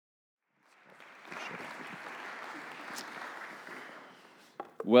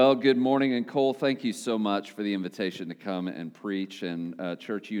Well, good morning, and Cole, thank you so much for the invitation to come and preach. And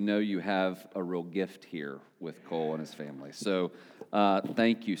church, you know you have a real gift here with Cole and his family. So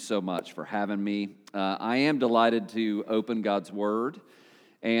thank you so much for having me. I am delighted to open God's Word,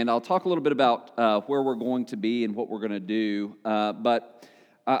 and I'll talk a little bit about where we're going to be and what we're going to do. But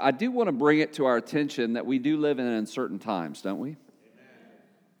I do want to bring it to our attention that we do live in uncertain times, don't we?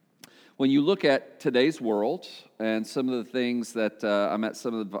 When you look at today's world and some of the things that I met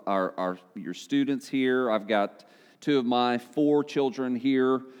some of your students here. I've got two of my 4 children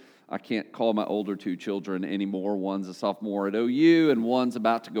here. I can't call my older 2 children anymore. One's a sophomore at OU, and one's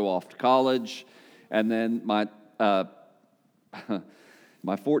about to go off to college. And then my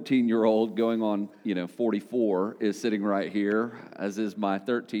 14-year-old going on 44 is sitting right here, as is my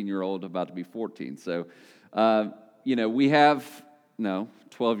 13-year-old about to be 14. So we have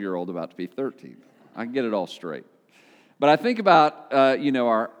 12-year-old about to be 13. I can get it all straight. But I think about,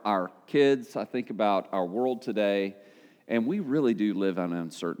 our kids. I think about our world today, and we really do live in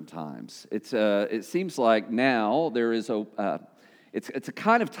uncertain times. It seems like now there is it's a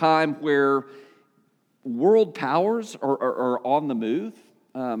kind of time where world powers are on the move.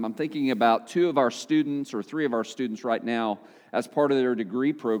 I'm thinking about 2 of our students or 3 of our students right now, as part of their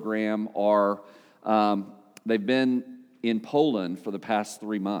degree program, they've been in Poland for the past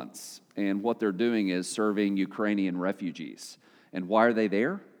 3 months, and what they're doing is serving Ukrainian refugees. And why are they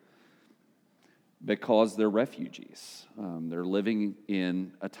there? Because they're refugees. They're living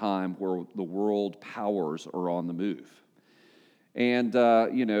in a time where the world powers are on the move. And,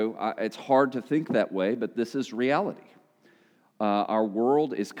 it's hard to think that way, but this is reality. Our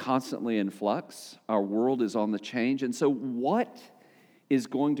world is constantly in flux. Our world is on the change. And so what is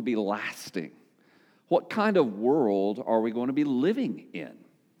going to be lasting? What kind of world are we going to be living in?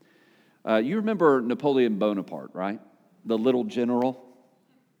 You remember Napoleon Bonaparte, right? The little general.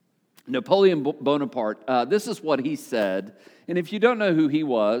 Napoleon Bonaparte, this is what he said. And if you don't know who he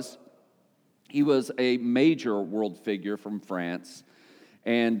was a major world figure from France.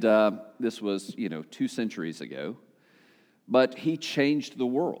 And this was, 2 centuries ago. But he changed the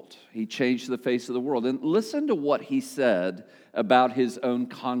world. He changed the face of the world. And listen to what he said about his own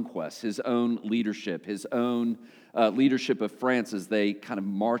conquest, his own leadership, his own leadership of France as they kind of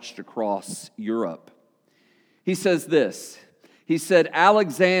marched across Europe. He says this. He said,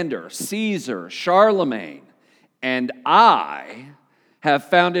 "Alexander, Caesar, Charlemagne, and I have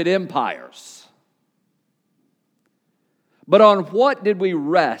founded empires. But on what did we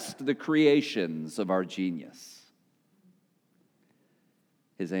rest the creations of our genius?"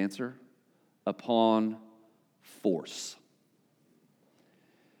 His answer, upon force.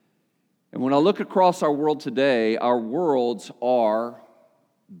 And when I look across our world today, our worlds are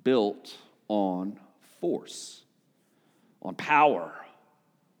built on force, on power.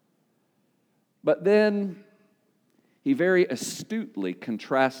 But then he very astutely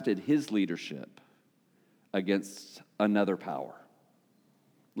contrasted his leadership against another power.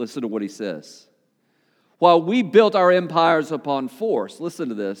 Listen to what he says. While we built our empires upon force, listen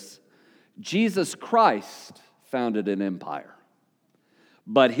to this, Jesus Christ founded an empire.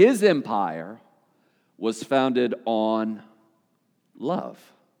 But his empire was founded on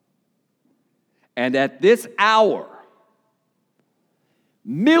love. And at this hour,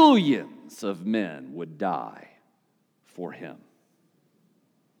 millions of men would die for him.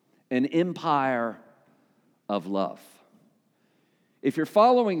 An empire of love. If you're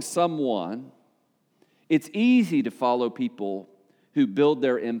following someone, it's easy to follow people who build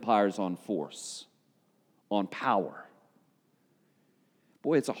their empires on force, on power.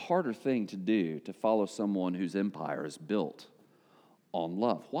 Boy, it's a harder thing to do to follow someone whose empire is built on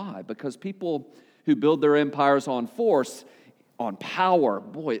love. Why? Because people who build their empires on force, on power,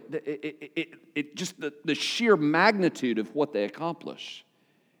 boy, it just the sheer magnitude of what they accomplish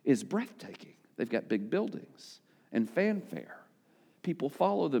is breathtaking. They've got big buildings and fanfare. People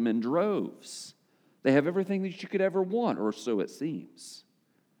follow them in droves. They have everything that you could ever want, or so it seems.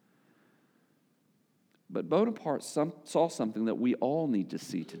 But Bonaparte saw something that we all need to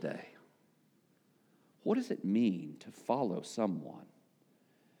see today. What does it mean to follow someone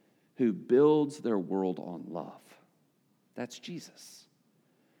who builds their world on love? That's Jesus.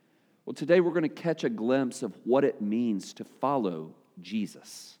 Well, today we're going to catch a glimpse of what it means to follow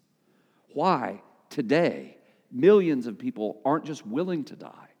Jesus. Why today millions of people aren't just willing to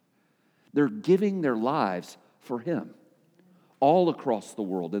die. They're giving their lives for him all across the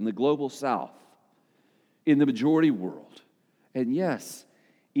world, in the global south, in the majority world, and yes,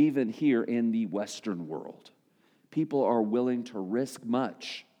 even here in the Western world. People are willing to risk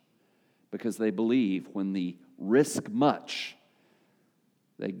much because they believe when they risk much,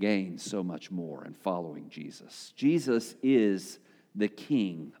 they gain so much more in following Jesus. Jesus is the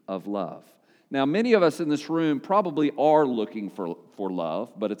King of love. Now, many of us in this room probably are looking for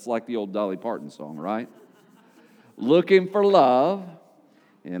love, but it's like the old Dolly Parton song, right? Looking for love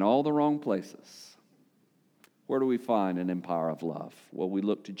in all the wrong places. Where do we find an empire of love? Well, we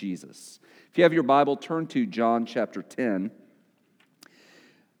look to Jesus. If you have your Bible, turn to John chapter 10.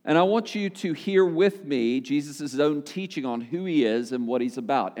 And I want you to hear with me Jesus' own teaching on who he is and what he's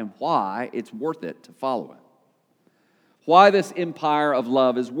about and why it's worth it to follow him. Why this empire of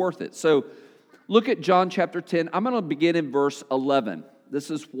love is worth it. So look at John chapter 10. I'm going to begin in verse 11.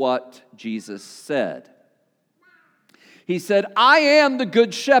 This is what Jesus said. He said, I am the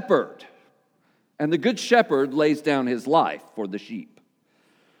good shepherd, and the good shepherd lays down his life for the sheep.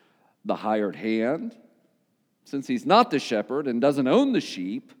 The hired hand, since he's not the shepherd and doesn't own the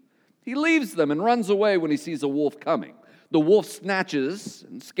sheep, he leaves them and runs away when he sees a wolf coming. The wolf snatches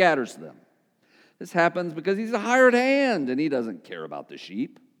and scatters them. This happens because he's a hired hand and he doesn't care about the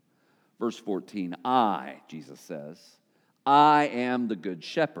sheep. Verse 14, Jesus says, I am the good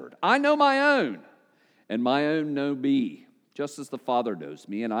shepherd. I know my own, and my own know me, just as the Father knows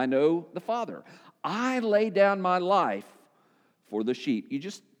me, and I know the Father. I lay down my life for the sheep. You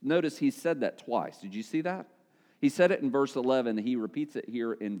just notice he said that twice. Did you see that? He said it in verse 11. He repeats it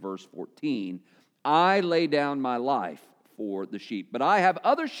here in verse 14. I lay down my life for the sheep. But I have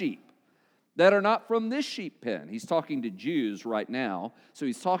other sheep that are not from this sheep pen. He's talking to Jews right now. So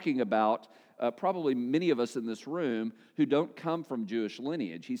he's talking about probably many of us in this room who don't come from Jewish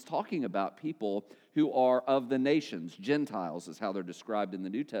lineage. He's talking about people who are of the nations. Gentiles is how they're described in the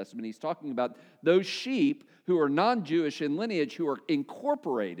New Testament. He's talking about those sheep who are non-Jewish in lineage who are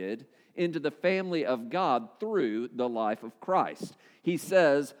incorporated into the family of God through the life of Christ. He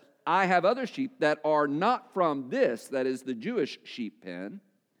says, I have other sheep that are not from this, that is the Jewish sheep pen.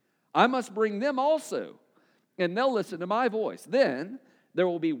 I must bring them also, and they'll listen to my voice. Then there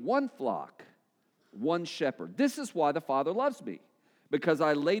will be one flock, one shepherd. This is why the Father loves me, because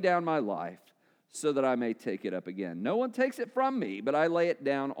I lay down my life so that I may take it up again. No one takes it from me, but I lay it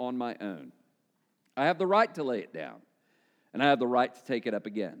down on my own. I have the right to lay it down, and I have the right to take it up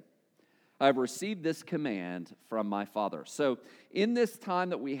again. I have received this command from my Father. So in this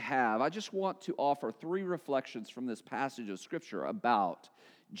time that we have, I just want to offer 3 reflections from this passage of Scripture about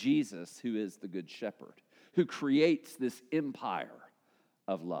Jesus, who is the Good Shepherd, who creates this empire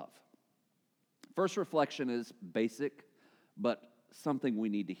of love. First reflection is basic, but something we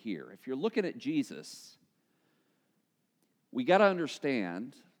need to hear. If you're looking at Jesus, we got to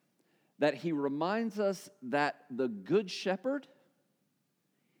understand that he reminds us that the Good Shepherd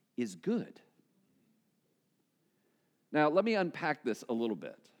is good. Now, let me unpack this a little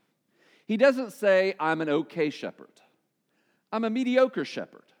bit. He doesn't say, I'm an okay shepherd. I'm a mediocre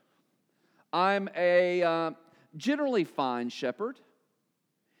shepherd. I'm a generally fine shepherd.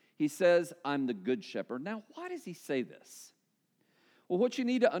 He says, I'm the good shepherd. Now, why does he say this? Well, what you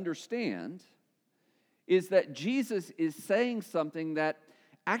need to understand is that Jesus is saying something that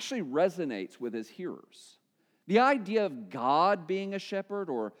actually resonates with his hearers. The idea of God being a shepherd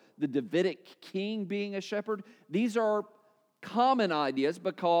or the Davidic king being a shepherd, these are common ideas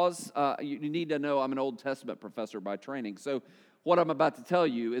because you need to know I'm an Old Testament professor by training. So what I'm about to tell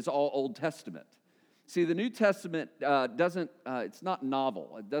you is all Old Testament. See, the New Testament it's not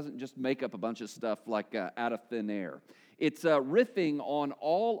novel. It doesn't just make up a bunch of stuff like out of thin air. It's riffing on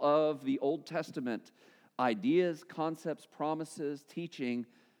all of the Old Testament ideas, concepts, promises, teaching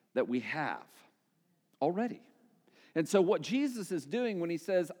that we have already. And so what Jesus is doing when he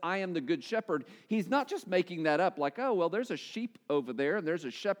says, I am the good shepherd, he's not just making that up like, oh, well, there's a sheep over there and there's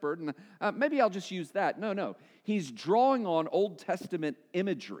a shepherd, and maybe I'll just use that. No. He's drawing on Old Testament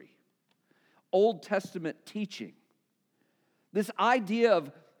imagery, Old Testament teaching. This idea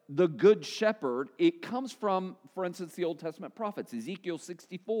of the good shepherd, it comes from, for instance, the Old Testament prophets, Ezekiel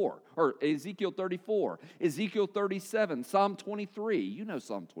 64, or Ezekiel 34, Ezekiel 37, Psalm 23. You know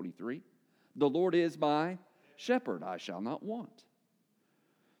Psalm 23. The Lord is my shepherd, I shall not want.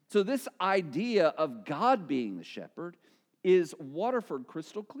 So this idea of God being the shepherd is Waterford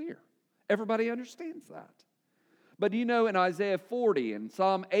crystal clear. Everybody understands that. But you know, in Isaiah 40 and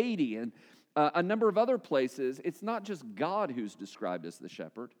Psalm 80 and a number of other places, it's not just God who's described as the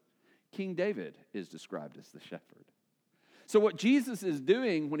shepherd. King David is described as the shepherd. So what Jesus is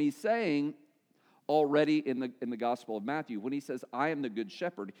doing when he's saying already in the Gospel of Matthew, when he says, I am the good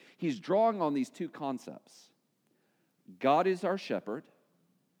shepherd, he's drawing on these 2 concepts. God is our shepherd.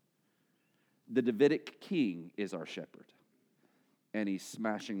 The Davidic king is our shepherd. And he's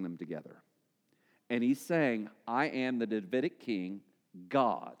smashing them together. And he's saying, I am the Davidic king,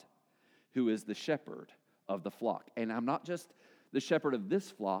 God, who is the shepherd of the flock. And I'm not just the shepherd of this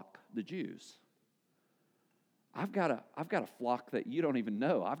flock, the Jews. I've got a flock that you don't even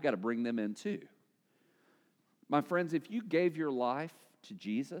know. I've got to bring them in too. My friends, if you gave your life to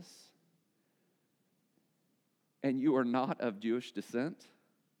Jesus and you are not of Jewish descent,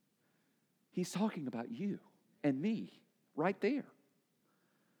 he's talking about you and me right there.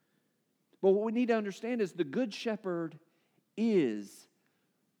 But what we need to understand is the good shepherd is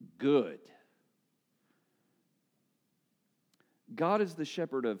good. God is the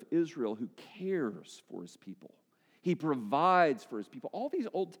shepherd of Israel who cares for his people. He provides for his people. All these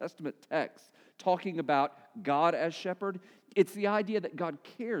Old Testament texts talking about God as shepherd, it's the idea that God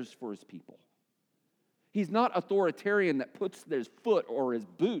cares for his people. He's not authoritarian that puts his foot or his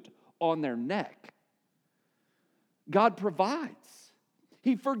boot on their neck. God provides.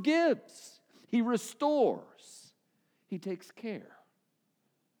 He forgives. He restores. He takes care.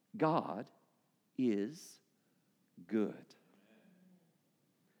 God is good.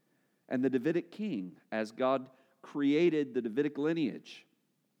 And the Davidic king, as God created the Davidic lineage,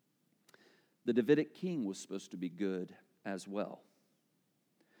 the Davidic king was supposed to be good as well.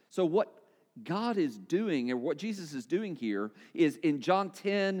 So what God is doing, or what Jesus is doing here, is in John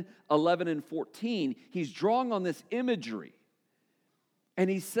 10, 11, and 14, he's drawing on this imagery. And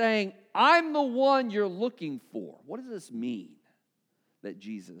he's saying, I'm the one you're looking for. What does this mean, that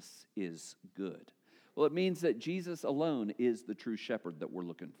Jesus is good? Well, it means that Jesus alone is the true shepherd that we're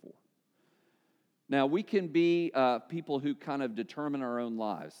looking for. Now, we can be people who kind of determine our own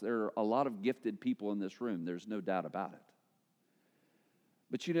lives. There are a lot of gifted people in this room. There's no doubt about it.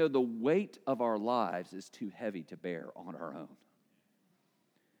 But you know, the weight of our lives is too heavy to bear on our own.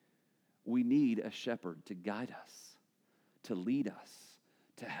 We need a shepherd to guide us, to lead us,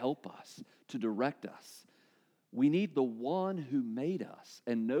 to help us, to direct us. We need the one who made us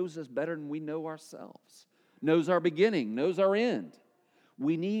and knows us better than we know ourselves, knows our beginning, knows our end.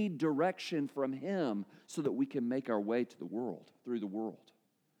 We need direction from him so that we can make our way to the world, through the world.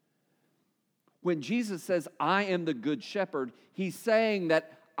 When Jesus says, I am the good shepherd, he's saying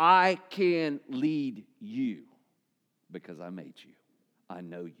that I can lead you because I made you. I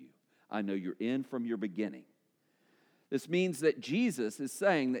know you. I know you're in from your beginning. This means that Jesus is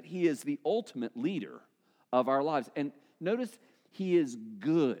saying that he is the ultimate leader of our lives. And notice, he is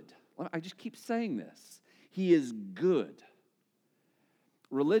good. I just keep saying this. He is good.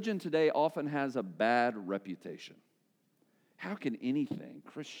 Religion today often has a bad reputation. How can anything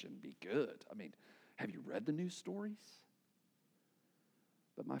Christian be good? I mean, have you read the news stories?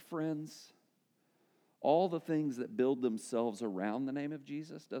 But my friends, all the things that build themselves around the name of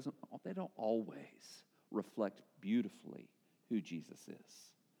Jesus, they don't always reflect beautifully who Jesus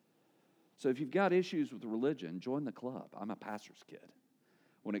is. So if you've got issues with religion, join the club. I'm a pastor's kid.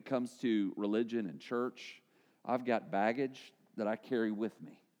 When it comes to religion and church, I've got baggage that I carry with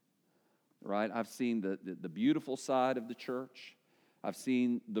me. Right? I've seen the beautiful side of the church. I've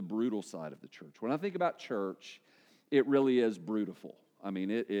seen the brutal side of the church. When I think about church, it really is brutal. I mean,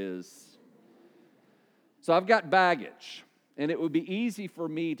 it is. So I've got baggage. And it would be easy for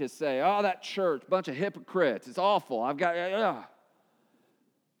me to say, oh, that church, bunch of hypocrites. It's awful.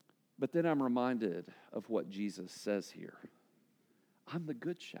 But then I'm reminded of what Jesus says here. I'm the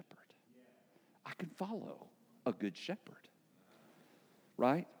good shepherd. I can follow a good shepherd.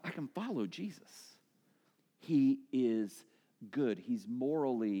 Right? I can follow Jesus. He is good. He's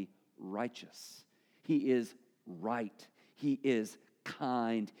morally righteous. He is right. He is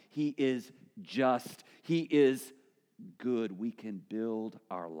kind. He is just. He is good. We can build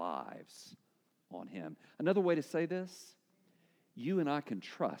our lives on him. Another way to say this, you and I can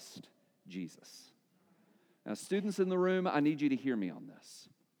trust Jesus. Now, students in the room, I need you to hear me on this.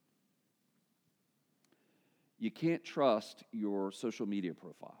 You can't trust your social media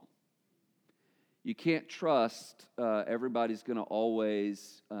profile. You can't trust everybody's going to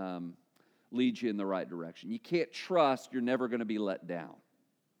always lead you in the right direction. You can't trust you're never going to be let down.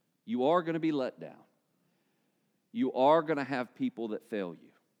 You are going to be let down. You are going to have people that fail you.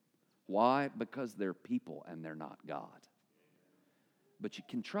 Why? Because they're people and they're not God. But you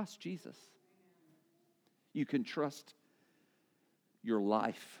can trust Jesus. You can trust your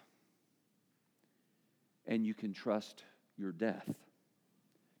life. And you can trust your death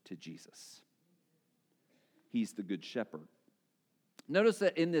to Jesus. He's the good shepherd. Notice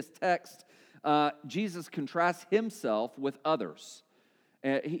that in this text, Jesus contrasts himself with others.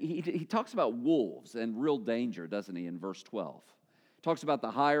 He talks about wolves and real danger, doesn't he, in verse 12? He talks about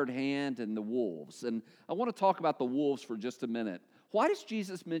the hired hand and the wolves. And I want to talk about the wolves for just a minute. Why does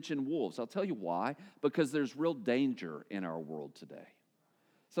Jesus mention wolves? I'll tell you why. Because there's real danger in our world today.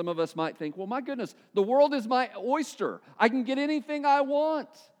 Some of us might think, well, my goodness, the world is my oyster. I can get anything I want.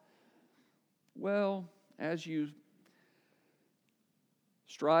 Well, as you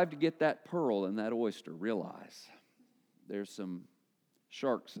strive to get that pearl in that oyster, realize there's some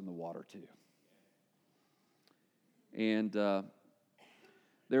sharks in the water too. And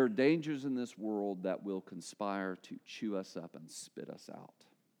there are dangers in this world that will conspire to chew us up and spit us out.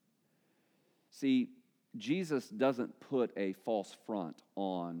 See, Jesus doesn't put a false front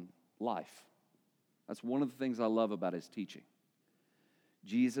on life. That's one of the things I love about his teaching.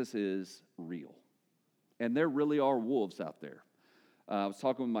 Jesus is real. And there really are wolves out there. I was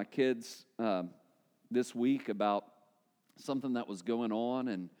talking with my kids this week about something that was going on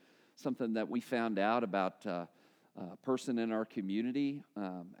and something that we found out about a person in our community,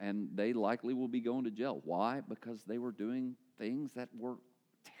 and they likely will be going to jail. Why? Because they were doing things that were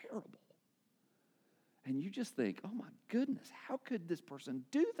terrible. And you just think, oh my goodness, how could this person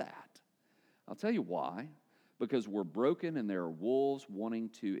do that? I'll tell you why. Because we're broken and there are wolves wanting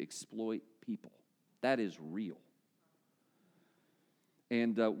to exploit people. That is real.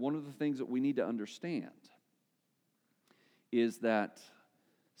 And one of the things that we need to understand is that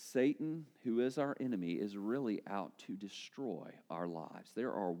Satan, who is our enemy, is really out to destroy our lives.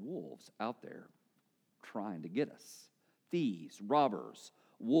 There are wolves out there trying to get us. Thieves, robbers,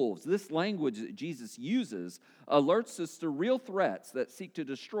 wolves. This language that Jesus uses alerts us to real threats that seek to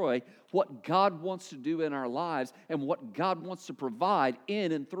destroy what God wants to do in our lives and what God wants to provide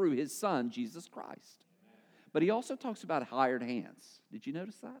in and through his Son, Jesus Christ. But he also talks about hired hands. Did you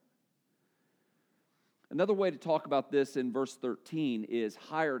notice that? Another way to talk about this in verse 13 is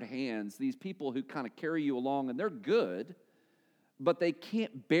hired hands. These people who kind of carry you along, and they're good, but they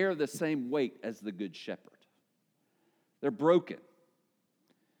can't bear the same weight as the good shepherd. They're broken.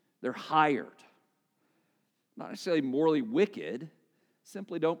 They're hired. Not necessarily morally wicked,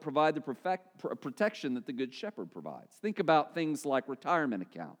 simply don't provide the protection that the good shepherd provides. Think about things like retirement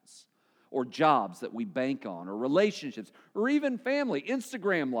accounts, or jobs that we bank on, or relationships, or even family,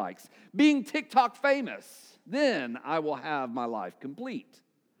 Instagram likes, being TikTok famous. Then I will have my life complete.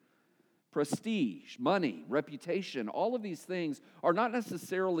 Prestige, money, reputation, all of these things are not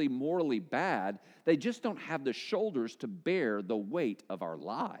necessarily morally bad. They just don't have the shoulders to bear the weight of our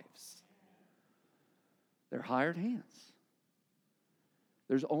lives. They're hired hands.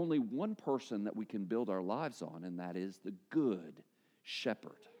 There's only one person that we can build our lives on, and that is the good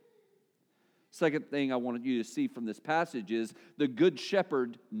shepherd. Second thing I wanted you to see from this passage is the good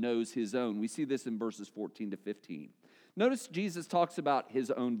shepherd knows his own. We see this in verses 14 to 15. Notice Jesus talks about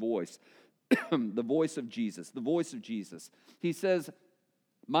his own voice, the voice of Jesus, the voice of Jesus. He says,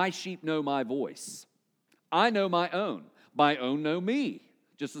 my sheep know my voice. I know my own know me,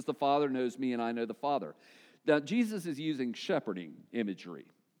 just as the Father knows me and I know the Father. Now, Jesus is using shepherding imagery.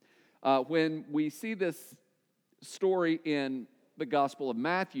 When we see this story in the Gospel of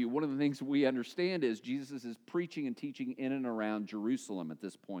Matthew, one of the things we understand is Jesus is preaching and teaching in and around Jerusalem at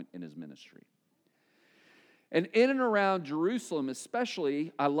this point in his ministry. And in and around Jerusalem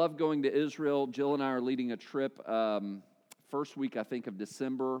especially, I love going to Israel. Jill and I are leading a trip first week, I think, of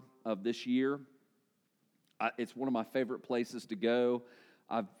December of this year. It's one of my favorite places to go.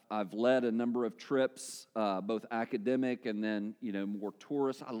 I've led a number of trips, both academic and then, more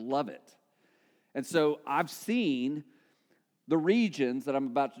tourist. I love it. And so I've seen the regions that I'm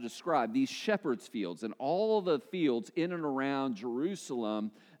about to describe, these shepherds' fields, and all of the fields in and around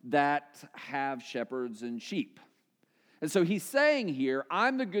Jerusalem that have shepherds and sheep. And so he's saying here,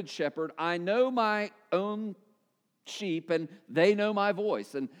 I'm the good shepherd, I know my own sheep, and they know my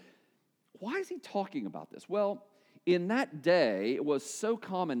voice. And why is he talking about this? Well, in that day, it was so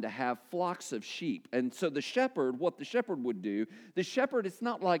common to have flocks of sheep. And so the shepherd, what the shepherd would do, it's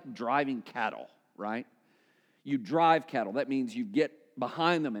not like driving cattle, right? You drive cattle. That means you get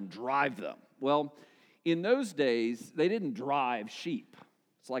behind them and drive them. Well, in those days, they didn't drive sheep.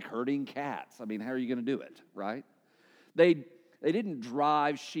 It's like herding cats. I mean, how are you going to do it, right? They didn't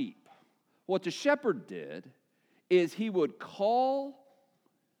drive sheep. What the shepherd did is he would call,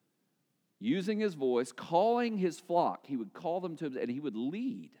 using his voice, calling his flock. He would call them to him, and he would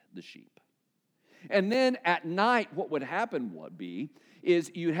lead the sheep. And then at night, what would happen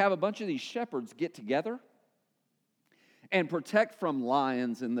is you'd have a bunch of these shepherds get together and protect from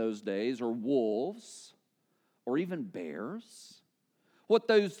lions in those days, or wolves, or even bears. What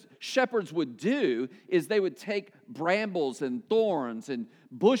those shepherds would do is they would take brambles and thorns and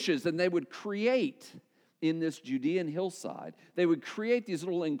bushes, and they would create in this Judean hillside, they would create these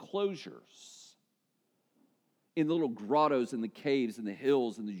little enclosures in the little grottos and the caves and the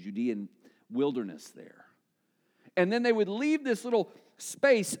hills in the Judean wilderness there. And then they would leave this little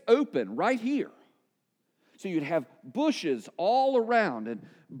space open right here. So you'd have bushes all around and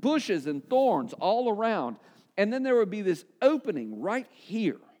bushes and thorns all around. And then there would be this opening right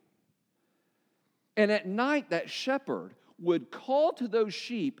here. And at night, that shepherd would call to those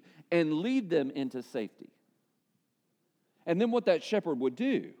sheep and lead them into safety. And then what that shepherd would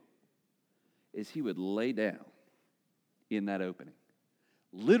do is he would lay down in that opening,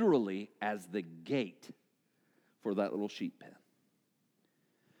 literally as the gate for that little sheep pen.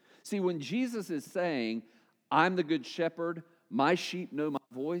 See, when Jesus is saying, I'm the good shepherd, my sheep know my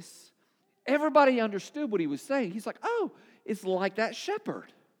voice, everybody understood what he was saying. He's like, oh, it's like that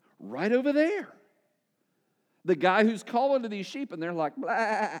shepherd right over there. The guy who's calling to these sheep, and they're like,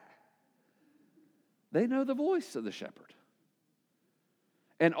 blah. They know the voice of the shepherd.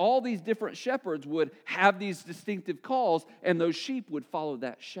 And all these different shepherds would have these distinctive calls, and those sheep would follow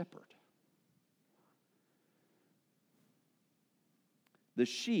that shepherd. The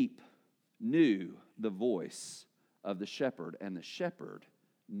sheep knew the voice of the shepherd, and the shepherd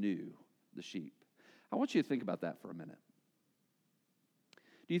knew the sheep. I want you to think about that for a minute.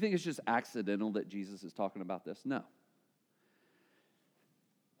 Do you think it's just accidental that Jesus is talking about this? No.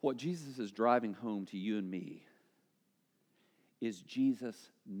 What Jesus is driving home to you and me is Jesus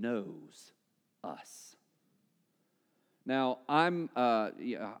knows us. Now,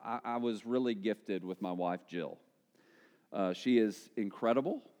 I was really gifted with my wife, Jill. She is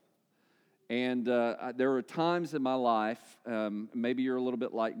incredible. And there are times in my life, maybe you're a little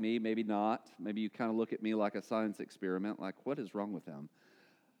bit like me, maybe not. Maybe you kind of look at me like a science experiment, like, what is wrong with them?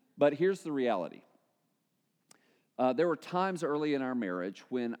 But here's the reality. There were times early in our marriage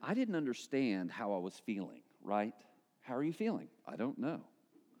when I didn't understand how I was feeling, right? How are you feeling? I don't know.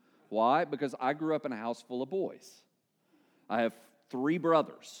 Why? Because I grew up in a house full of boys. I have 3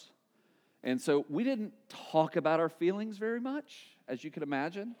 brothers. And so we didn't talk about our feelings very much, as you can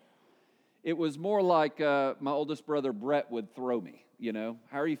imagine. It was more like my oldest brother, Brett, would throw me,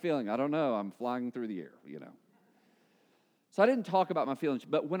 How are you feeling? I don't know. I'm flying through the air, So I didn't talk about my feelings.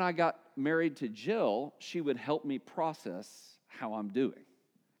 But when I got married to Jill, she would help me process how I'm doing.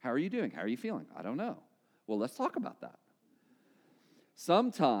 How are you doing? How are you feeling? I don't know. Well, let's talk about that.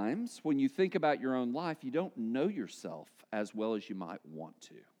 Sometimes when you think about your own life, you don't know yourself as well as you might want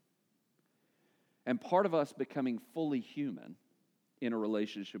to. And part of us becoming fully human in a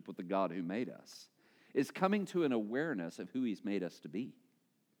relationship with the God who made us is coming to an awareness of who He's made us to be.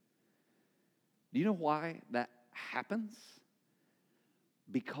 Do you know why that happens?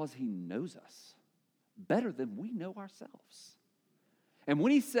 Because He knows us better than we know ourselves. And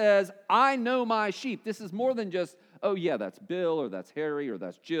when He says, I know my sheep, this is more than just, oh yeah, that's Bill, or that's Harry, or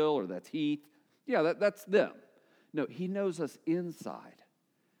that's Jill, or that's Heath. Yeah, that's them. No, He knows us inside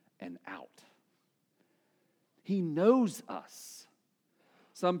and out. He knows us.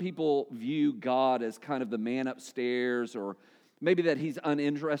 Some people view God as kind of the man upstairs, or maybe that He's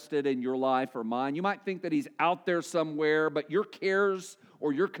uninterested in your life or mine. You might think that He's out there somewhere, but your cares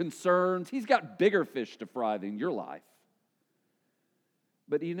or your concerns, He's got bigger fish to fry than your life.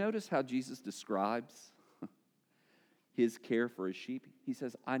 But do you notice how Jesus describes His care for His sheep? He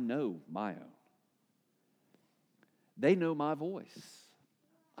says, I know my own. They know my voice.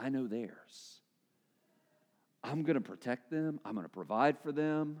 I know theirs. I'm going to protect them. I'm going to provide for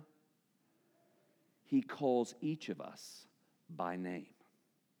them. He calls each of us by name.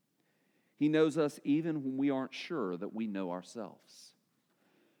 He knows us even when we aren't sure that we know ourselves.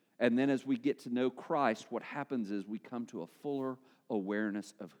 And then as we get to know Christ, what happens is we come to a fuller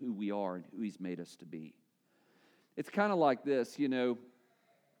awareness of who we are and who He's made us to be. It's kind of like this,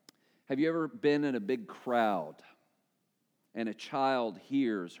 have you ever been in a big crowd and a child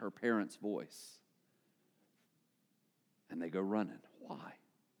hears her parent's voice and they go running? Why?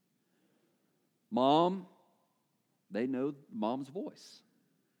 Mom, they know mom's voice.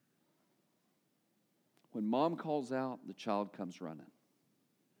 When mom calls out, the child comes running.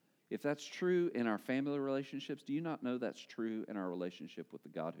 If that's true in our family relationships, do you not know that's true in our relationship with the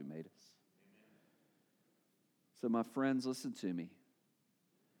God who made us? So my friends, listen to me.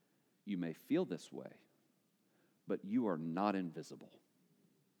 You may feel this way, but you are not invisible.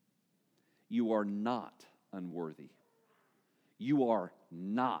 You are not unworthy. You are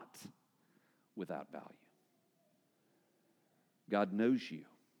not without value. God knows you.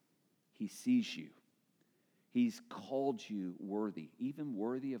 He sees you. He's called you worthy, even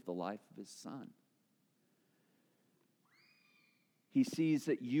worthy of the life of His Son. He sees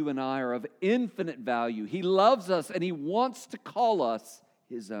that you and I are of infinite value. He loves us and He wants to call us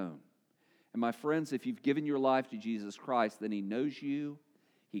His own. And my friends, if you've given your life to Jesus Christ, then He knows you,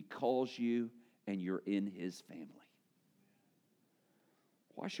 He calls you, and you're in His family.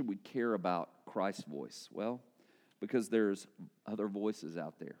 Why should we care about Christ's voice? Well, because there's other voices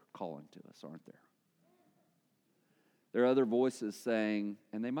out there calling to us, aren't there? There are other voices saying,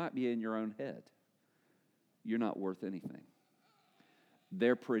 and they might be in your own head, you're not worth anything.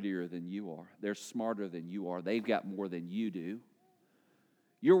 They're prettier than you are. They're smarter than you are. They've got more than you do.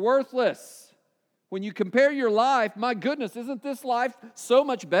 You're worthless. When you compare your life, my goodness, isn't this life so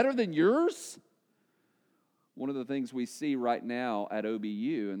much better than yours? One of the things we see right now at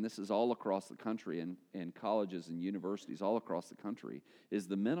OBU, and this is all across the country and colleges and universities all across the country, is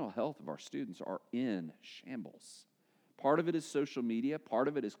the mental health of our students are in shambles. Part of it is social media. Part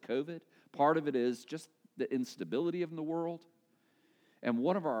of it is COVID. Part of it is just the instability of the world. And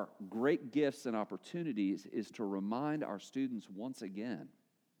one of our great gifts and opportunities is to remind our students once again,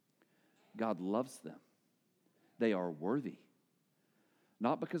 God loves them. They are worthy.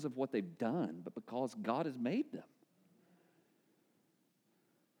 Not because of what they've done, but because God has made them.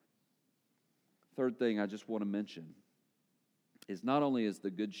 Third thing I just want to mention is not only is the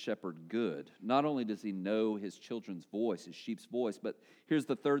Good Shepherd good, not only does he know his children's voice, his sheep's voice, but here's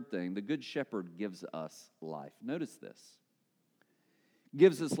the third thing. The Good Shepherd gives us life. Notice this.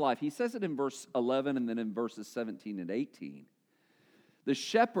 Gives us life. He says it in verse 11 and then in verses 17 and 18. The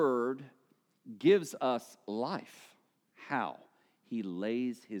shepherd gives us life. How? He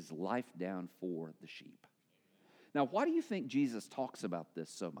lays his life down for the sheep. Now, why do you think Jesus talks about this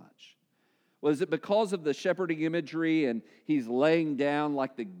so much? Well, is it because of the shepherding imagery and he's laying down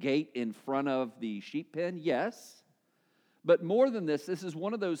like the gate in front of the sheep pen? Yes. But more than this is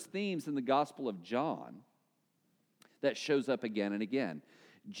one of those themes in the Gospel of John that shows up again and again.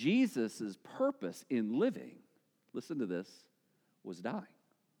 Jesus' purpose in living, listen to this, was dying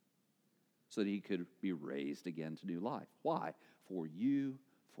so that he could be raised again to new life. Why? For you,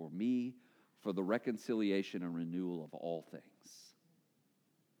 for me, for the reconciliation and renewal of all things.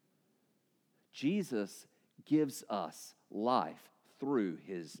 Jesus gives us life through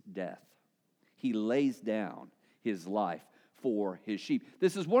his death. He lays down his life for his sheep.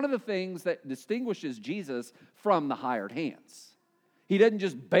 This is one of the things that distinguishes Jesus from the hired hands. He doesn't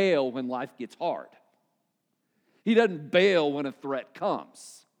just bail when life gets hard. He doesn't bail when a threat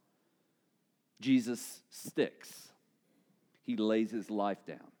comes. Jesus sticks. He lays his life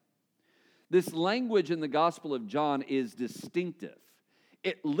down. This language in the Gospel of John is distinctive.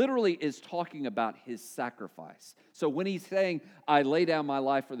 It literally is talking about his sacrifice. So when he's saying, I lay down my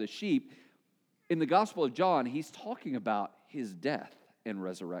life for the sheep, in the Gospel of John, he's talking about his death and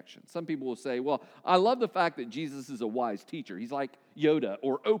resurrection. Some people will say, well, I love the fact that Jesus is a wise teacher. He's like Yoda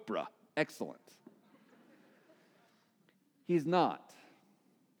or Oprah. Excellent. He's not.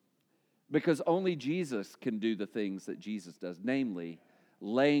 Because only Jesus can do the things that Jesus does, namely,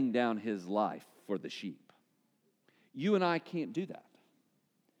 laying down his life for the sheep. You and I can't do that.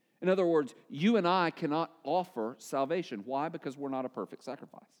 In other words, you and I cannot offer salvation. Why? Because we're not a perfect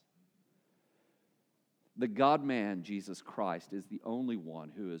sacrifice. The God-man, Jesus Christ, is the only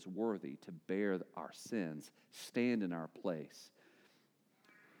one who is worthy to bear our sins, stand in our place,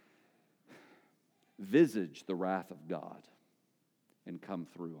 visage the wrath of God, and come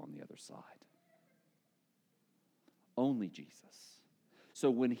through on the other side. Only Jesus. So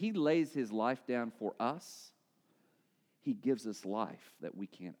when he lays his life down for us, he gives us life that we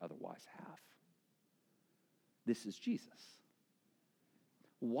can't otherwise have. This is Jesus.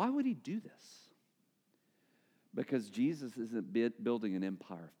 Why would he do this? Because Jesus isn't building an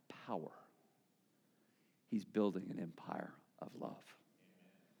empire of power. He's building an empire of love.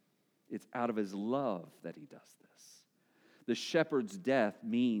 It's out of his love that he does this. The shepherd's death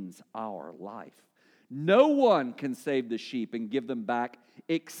means our life. No one can save the sheep and give them back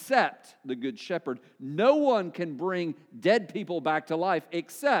except the good shepherd. No one can bring dead people back to life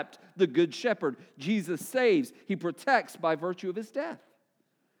except the good shepherd. Jesus saves. He protects by virtue of his death.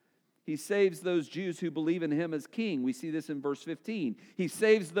 He saves those Jews who believe in him as king. We see this in verse 15. He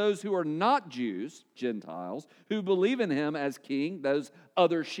saves those who are not Jews, Gentiles, who believe in him as king, those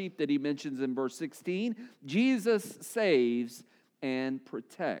other sheep that he mentions in verse 16. Jesus saves and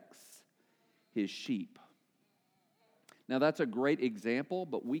protects his sheep. Now that's a great example,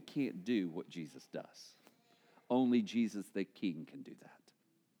 but we can't do what Jesus does. Only Jesus the King can do that.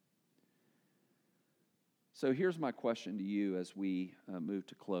 So here's my question to you as we move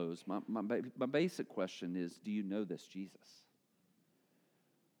to close. My basic question is, do you know this Jesus?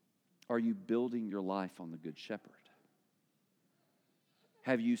 Are you building your life on the Good Shepherd?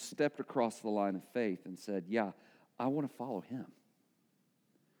 Have you stepped across the line of faith and said, yeah, I want to follow him?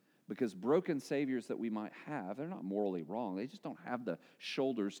 Because broken saviors that we might have, they're not morally wrong. They just don't have the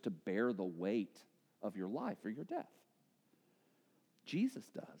shoulders to bear the weight of your life or your death. Jesus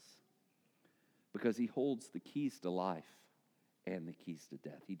does, because he holds the keys to life and the keys to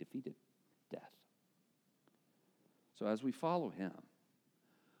death. He defeated death. So as we follow him,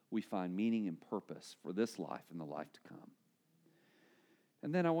 we find meaning and purpose for this life and the life to come.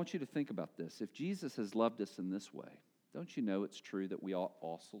 And then I want you to think about this. If Jesus has loved us in this way, don't you know it's true that we ought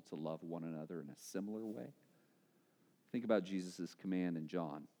also to love one another in a similar way? Think about Jesus' command in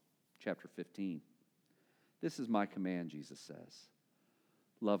John chapter 15. This is my command, Jesus says.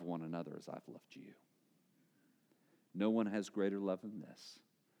 Love one another as I've loved you. No one has greater love than this,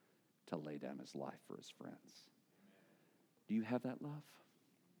 to lay down his life for his friends. Do you have that love?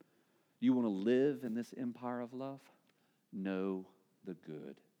 Do you want to live in this empire of love? Know the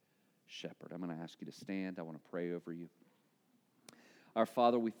good shepherd. I'm going to ask you to stand. I want to pray over you. Our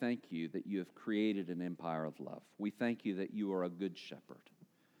Father, we thank you that you have created an empire of love. We thank you that you are a good shepherd.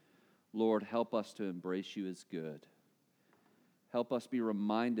 Lord, help us to embrace you as good. Help us be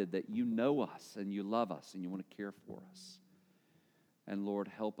reminded that you know us and you love us and you want to care for us. And Lord,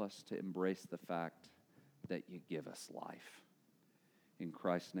 help us to embrace the fact that you give us life. In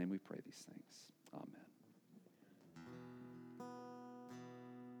Christ's name we pray these things. Amen.